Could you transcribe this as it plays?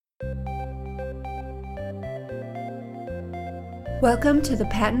Welcome to the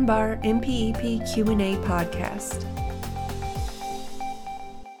Patent Bar MPEP Q&A podcast.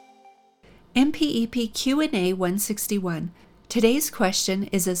 MPEP Q&A 161. Today's question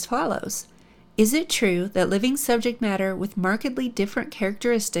is as follows. Is it true that living subject matter with markedly different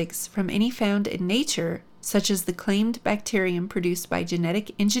characteristics from any found in nature, such as the claimed bacterium produced by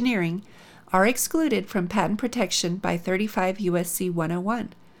genetic engineering, are excluded from patent protection by 35 U.S.C.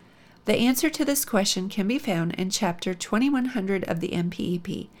 101? The answer to this question can be found in Chapter 2100 of the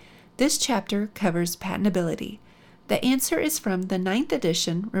MPEP. This chapter covers patentability. The answer is from the 9th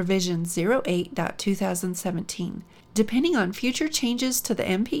edition, revision 08.2017. Depending on future changes to the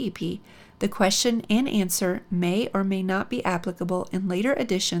MPEP, the question and answer may or may not be applicable in later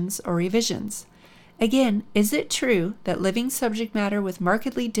editions or revisions. Again, is it true that living subject matter with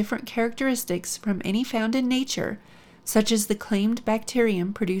markedly different characteristics from any found in nature, such as the claimed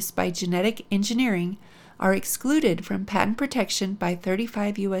bacterium produced by genetic engineering, are excluded from patent protection by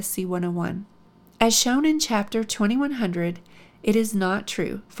 35 U.S.C. 101? As shown in Chapter 2100, it is not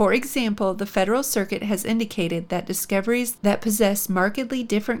true. For example, the Federal Circuit has indicated that discoveries that possess markedly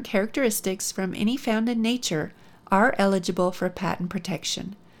different characteristics from any found in nature are eligible for patent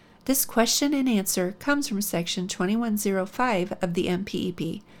protection. This question and answer comes from Section 2105 of the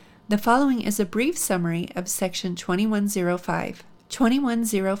MPEP. The following is a brief summary of Section 2105.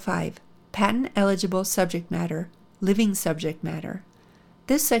 2105. Patent-eligible subject matter, living subject matter.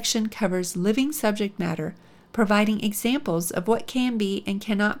 This section covers living subject matter, providing examples of what can be and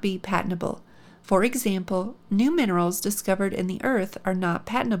cannot be patentable. For example, new minerals discovered in the earth are not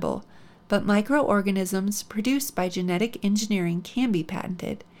patentable, but microorganisms produced by genetic engineering can be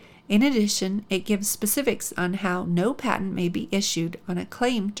patented. In addition, it gives specifics on how no patent may be issued on a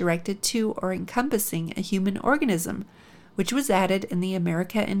claim directed to or encompassing a human organism, which was added in the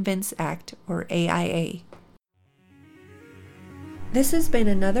America Invents Act, or AIA. This has been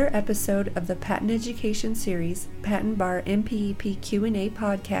another episode of the Patent Education Series Patent Bar MPEP Q&A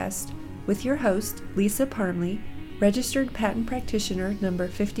podcast with your host, Lisa Parmley, Registered Patent Practitioner number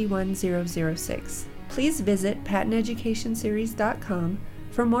 51006. Please visit patenteducationseries.com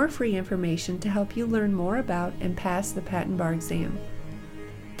for more free information to help you learn more about and pass the Patent Bar exam.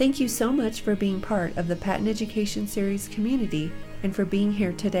 Thank you so much for being part of the Patent Education Series community and for being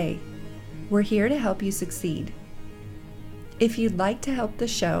here today. We're here to help you succeed. If you'd like to help the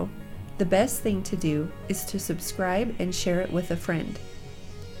show, the best thing to do is to subscribe and share it with a friend.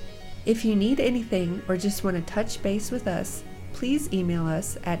 If you need anything or just want to touch base with us, please email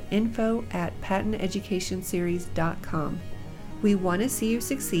us at info@patenteducationseries.com. We want to see you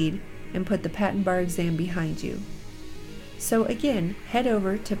succeed and put the Patent Bar exam behind you. So again, head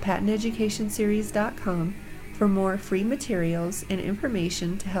over to patenteducationseries.com for more free materials and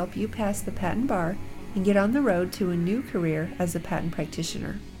information to help you pass the Patent Bar and get on the road to a new career as a patent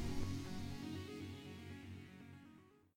practitioner.